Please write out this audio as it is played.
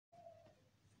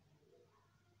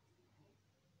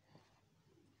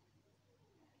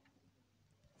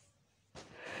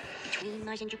Between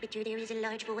Mars and Jupiter there is a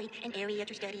large void, an area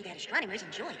to study that astronomers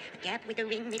enjoy. A gap with a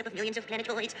ring made up of millions of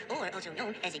planetoids, or also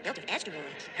known as a belt of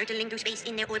asteroids. Hurtling through space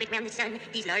in their orbit round the sun,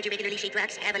 these large irregularly shaped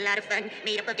rocks have a lot of fun.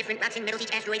 Made up of different rocks and metals,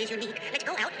 each asteroid is unique. Let's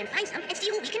go out and find some and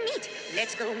see who we can meet.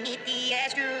 Let's go meet the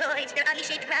asteroids. They're oddly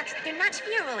shaped rocks, they're not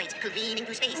spheroids. Careening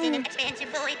through space in an expansive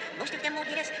void. Most of them won't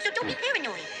hit us, so don't be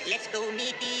paranoid. Let's go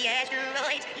meet the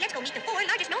asteroids. Let's go meet the 4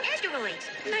 largest known asteroids.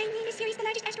 My name is Ceres, the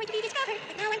largest asteroid to be discovered.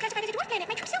 But now I'm classified as a dwarf planet.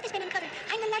 My true self has been uncovered.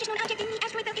 I'm the largest known object in the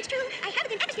asteroid belt, it's true. I have a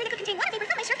thin atmosphere that could contain water vapor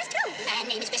from my surface too. My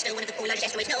name is Vesta, one of the 4 largest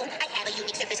asteroids known. I have a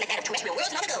unique surface like that of terrestrial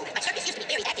worlds long ago. My surface used to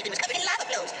be very active and was covered in lava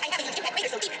flows. I have a huge impact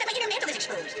crater so deep that my inner mantle is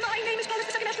exposed. My name is Pallas,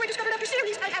 the second asteroid discovered after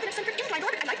Ceres. I have an eccentric inclined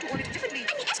orbit. I like to orbit differently.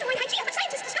 I'm the asteroid Hygiea, but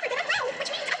scientists discovered that I'm round,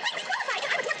 which means I'm greatly qualified to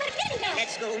have a dwarf planet affinity now.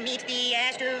 Let's go meet the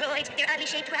asteroids. They're oddly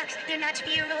shaped rocks, they're not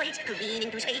spheroids. Careening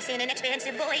through space in an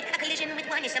expansive void. A collision with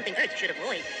one is something Earth should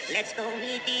avoid. Let's go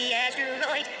meet the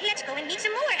asteroids. Let's go and meet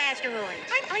some more asteroids.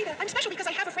 I'm Ida. I'm special because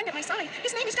I have a friend at my side.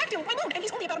 His name is Dactyl, my moon, and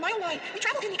he's only about a mile wide. We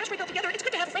travel in the asteroid belt together. It's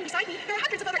good to have a friend beside me. There are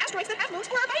hundreds of other asteroids that have moons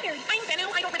or are binary. I'm Bennu.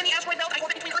 I orbit in the asteroid belt. I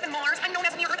orbit between Earth and Mars. I'm known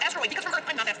as a near-Earth asteroid because from Earth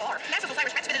I'm not that far. NASA's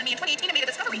OSIRIS-REx visited me in 2018 and made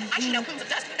a discovery. I shoot out plumes of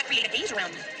dust that create a haze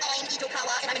around me. I'm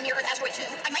Itokawa, and I'm a near-Earth asteroid too.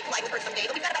 I might collide with Earth someday,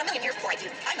 but we've got about a million years before I do.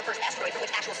 I'm the first asteroid for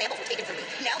which actual samples were taken from me.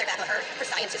 Now they're back on Earth for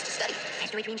scientists to study.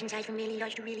 Asteroids range in size from really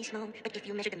large to really small. But if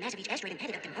you measure the mass of each asteroid and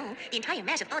add it up them all, the entire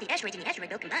mass of all the asteroids in the asteroid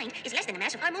belt combined is less than the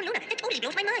mass of our moon Luna. That totally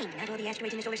blows my mind. Not all the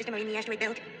asteroids in the solar system are in the asteroid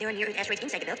belt. There are near-Earth asteroids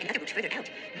inside the belt and other groups further out.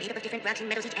 Made up of different rocks and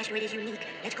metals, each asteroid is unique.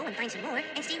 Let's go and find some more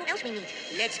and see who else we meet.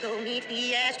 Let's go meet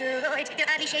the asteroids. They're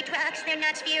oddly shaped rocks, they're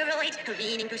not spheroids.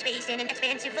 Careening through space in an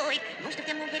expansive void. Most of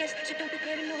them won't hit us, so don't be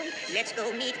paranoid. Let's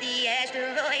go meet the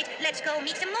asteroids. Let's go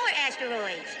meet some more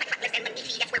asteroids. Atlas and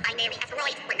Medici, yes, we're binary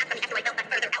asteroids. We're not from the asteroid belt, but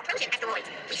further out Trojan asteroids.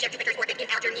 We share Jupiter's orbit in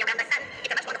our journey around the sun.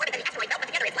 It's a much longer orbit than the asteroid belt, but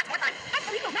together it's lots more fun.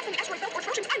 Absolutely not from the asteroid belt or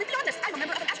Trojans. I live beyond this. I'm a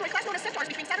member of an asteroid class known as Centaurs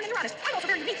between Saturn and Uranus. I'm also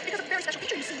very unique because of a very special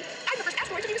feature you see. I'm the first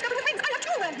asteroid to be discovered with rings. I have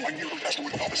 2 around me. I'm near-Earth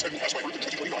asteroid Pallas, and will pass my Earth in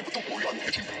 2029, but don't worry, I won't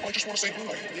hit you. I just want to say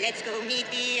hi. Let's go meet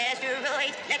the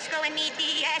asteroids. Let's go and meet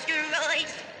the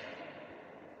asteroids.